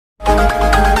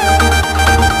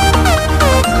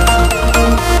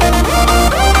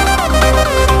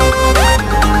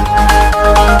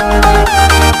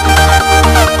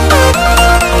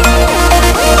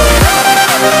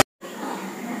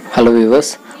viewers.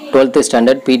 12th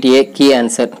standard PTA key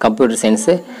answer computer science.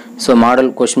 So model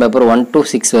question paper 1 to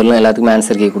 6 வரலாம் எல்லாத்துக்குமே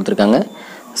answer key கொடுத்துருக்காங்க.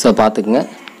 So பார்த்துக்குங்க.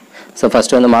 So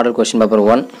first வந்து model question paper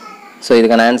 1. So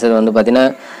இதுக்கான answer வந்து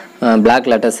பார்த்தீங்கன்னா பிளாக்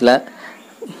லெட்டர்ஸில்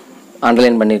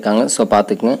அண்டர்லைன் பண்ணியிருக்காங்க. ஸோ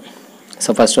பார்த்துக்குங்க. ஸோ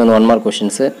ஃபஸ்ட்டு வந்து 1 மார்க்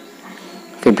கொஷின்ஸு,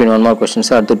 15 1 மார்க்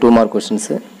கொஷின்ஸு, அடுத்து 2 மார்க்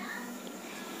கொஷின்ஸு.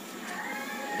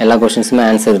 எல்லா கொஷின்ஸுமே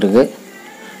ஆன்சர் இருக்குது,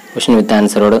 கொஷின் வித்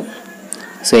ஆன்சரோடு.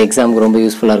 ஸோ எக்ஸாமுக்கு ரொம்ப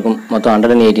யூஸ்ஃபுல்லாக இருக்கும். மொத்தம்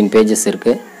 118 பேஜஸ்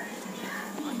இருக்குது.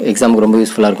 எக்ஸாமுக்கு ரொம்ப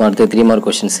யூஸ்ஃபுல்லாக இருக்கும். அடுத்து 3 மார்க்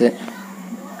கொஷின்ஸு.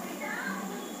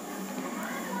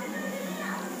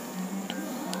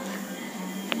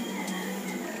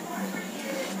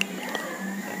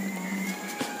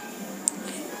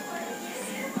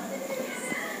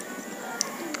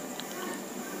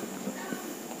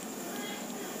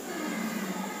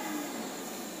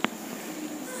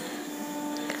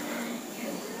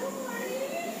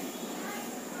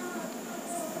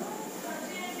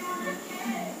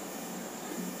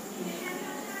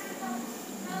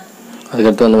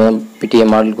 அதுக்கடுத்து வந்து PTA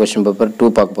மாடல் கொஷின் பேப்பர் 2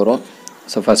 பார்க்க போகிறோம்.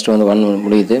 ஸோ ஃபஸ்ட்டு வந்து 1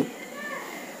 முடியுது.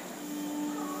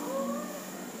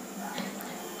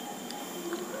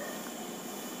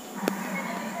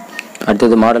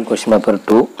 அடுத்தது மாடல் கொஷின் பேப்பர்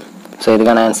 2. ஸோ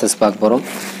இதுக்கான ஆன்சர்ஸ் பார்க்க போகிறோம்.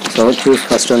 ஸோ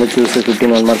ஃபஸ்ட்டு வந்து சூஸ்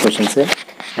 15 1 மார்க் கொஷின்ஸு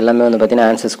எல்லாமே வந்து பார்த்திங்கன்னா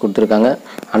ஆன்சர்ஸ் கொடுத்துருக்காங்க,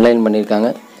 அன்லைன்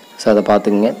பண்ணியிருக்காங்க. ஸோ அதை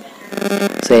பார்த்துக்குங்க.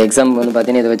 ஸோ எக்ஸாம் வந்து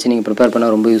பார்த்திங்கன்னா இதை வச்சு நீங்கள் ப்ரிப்பேர்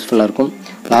பண்ணால் ரொம்ப யூஸ்ஃபுல்லாக இருக்கும்.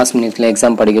 லாஸ்ட் மினிட்ஸில்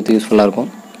எக்ஸாம் படிக்கிறதுக்கு யூஸ்ஃபுல்லாக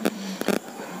இருக்கும்.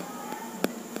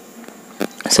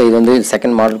 ஸோ இது வந்து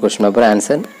second model question paper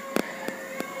answer.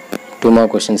 2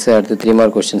 mark questions, அடுத்து 3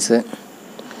 மார்க் கொஷின்ஸு,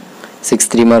 6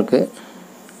 3 மார்க்கு,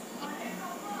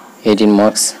 18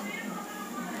 மார்க்ஸ்.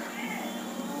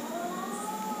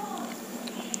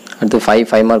 அடுத்து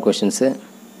 5 மார்க் கொஷின்ஸு,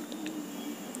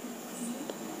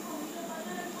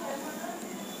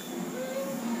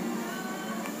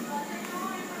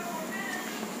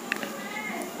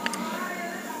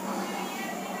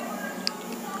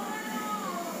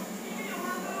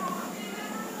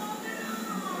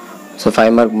 ஸோ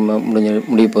 5 மார்க்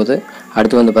முடிய போகுது.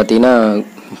 அடுத்து வந்து பார்த்திங்கன்னா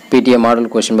PTA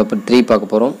மாடல் கொஷின் பேப்பர் 3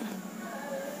 பார்க்க போகிறோம்.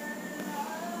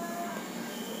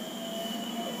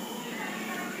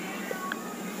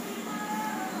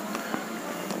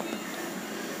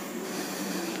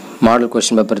 Model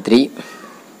question paper 3.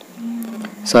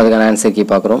 ஸோ அதுக்கான ஆன்சர் கீ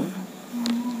பார்க்குறோம்.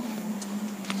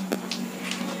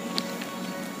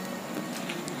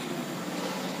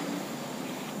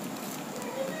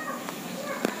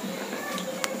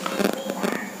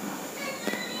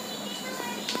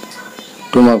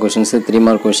 Two mark questions, 3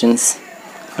 mark questions,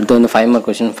 அடுத்து வந்து 5 மார்க்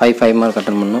கொஷின். 5 மார்க்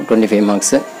அட்டன் பண்ணணும், 25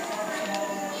 மார்க்ஸு.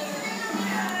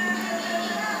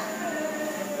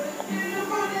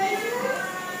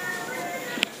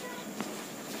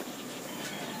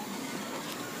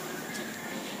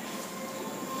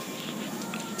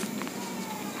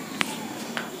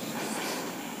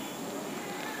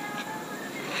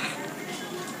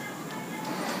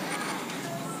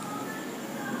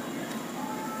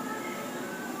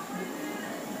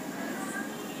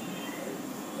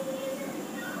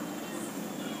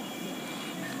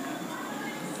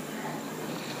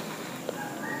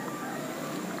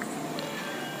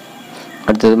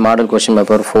 அடுத்தது மாடல் கொஷின்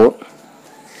பேப்பர் 4.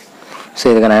 ஸோ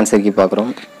இதுக்கான ஆன்சர் கீ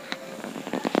பார்க்குறோம்.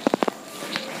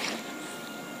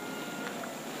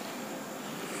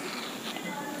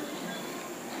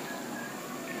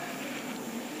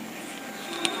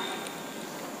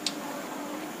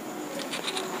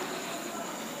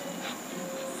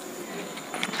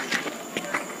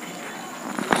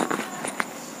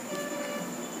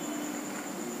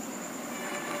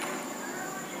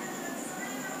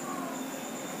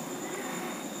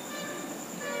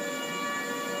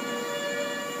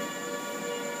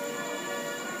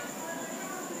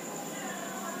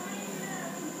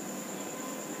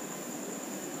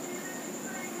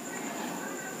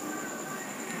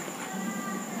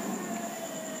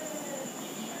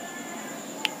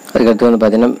 அதுக்கடுத்து வந்து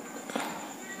பார்த்தீங்கன்னா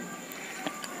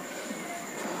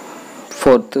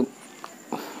 4th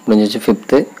முடிஞ்சிச்சு.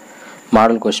 5th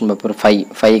model question paper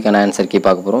 5க்கான answer key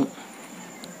பார்க்க போகிறோம்.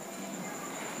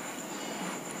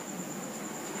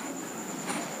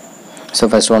 ஸோ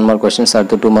ஃபஸ்ட் 1 மார்க் கொஷின்ஸ்,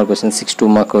 அடுத்து 2 மார்க் கொஷின்ஸ், 6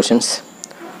 2 மார்க் கொஷின்ஸ்,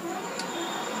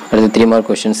 அடுத்து 3 மார்க்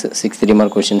கொஷின்ஸ், 6 3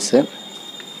 மார்க் கொஷின்ஸு.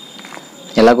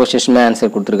 எல்லா கொஷின்ஸுமே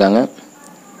ஆன்சர் கொடுத்துருக்காங்க.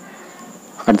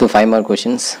 அடுத்து 5 மார்க்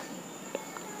கொஷின்ஸ்,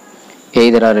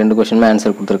 எய்தராக 2 கொஷினுமே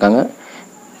ஆன்சர் கொடுத்துருக்காங்க.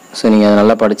 ஸோ நீங்கள் அதை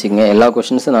நல்லா படிச்சுங்க. எல்லா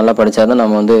கொஷின்ஸும் நல்லா படித்தா தான்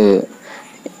நம்ம வந்து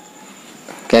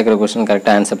கேட்குற கொஷின்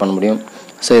கரெக்டாக ஆன்சர் பண்ண முடியும்.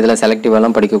 ஸோ இதில்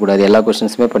செலக்டிவாலாம் படிக்கக்கூடாது, எல்லா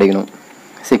கொஷின்ஸுமே படிக்கணும்.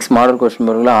 6 மாடல் கொஷின்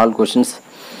பேப்பரில் ஆல் கொஷின்ஸ்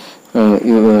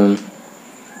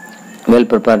வெல்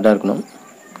ப்ரிப்பேர்டாக இருக்கணும்.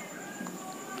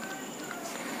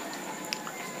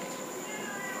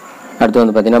 அடுத்து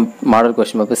வந்து பார்த்தீங்கன்னா model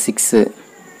question paper 6.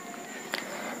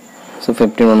 So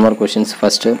 15 1 more questions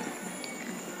first.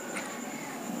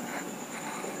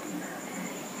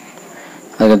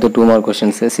 அதுக்கடுத்து 2 more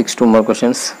questions, 6 2 more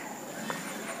questions.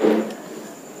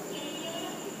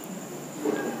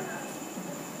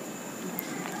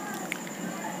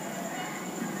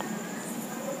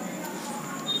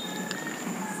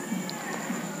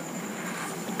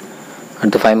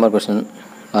 அடுத்து 5 more question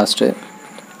லாஸ்ட்டு.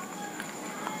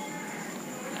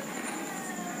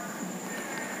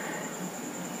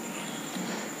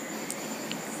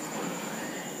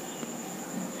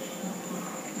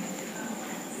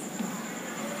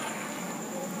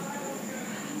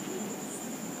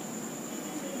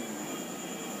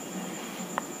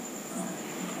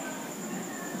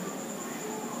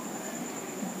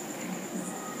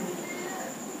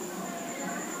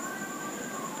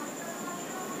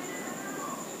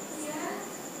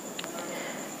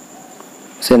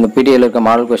 ஸோ இந்த பிடிஏல இருக்க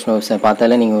மாடல் கொஸ்டின் பேப்பர்ஸை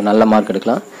பார்த்தாலே நீங்கள் நல்ல மார்க்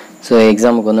எடுக்கலாம். ஸோ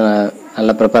எக்ஸாமுக்கு வந்து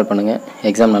நல்லா ப்ரிப்பேர் பண்ணுங்கள்,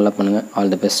 எக்ஸாம் நல்லா பண்ணுங்கள்.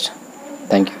 All the best.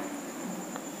 தேங்க்யூ.